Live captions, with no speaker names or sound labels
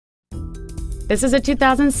This is a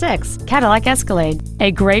 2006 Cadillac Escalade, a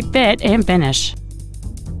great fit and finish.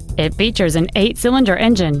 It features an 8-cylinder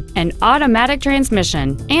engine, an automatic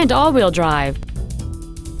transmission, and all-wheel drive.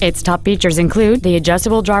 Its top features include the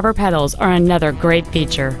adjustable driver pedals are another great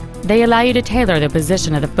feature. They allow you to tailor the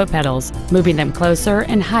position of the foot pedals, moving them closer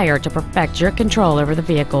and higher to perfect your control over the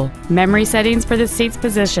vehicle. Memory settings for the seat's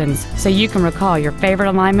positions, so you can recall your favorite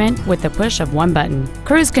alignment with the push of one button.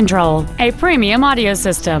 Cruise control, a premium audio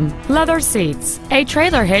system, leather seats, a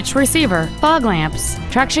trailer hitch receiver, fog lamps,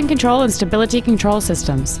 traction control and stability control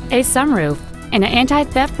systems, a sunroof, and an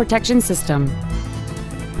anti-theft protection system.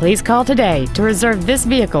 Please call today to reserve this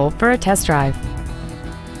vehicle for a test drive.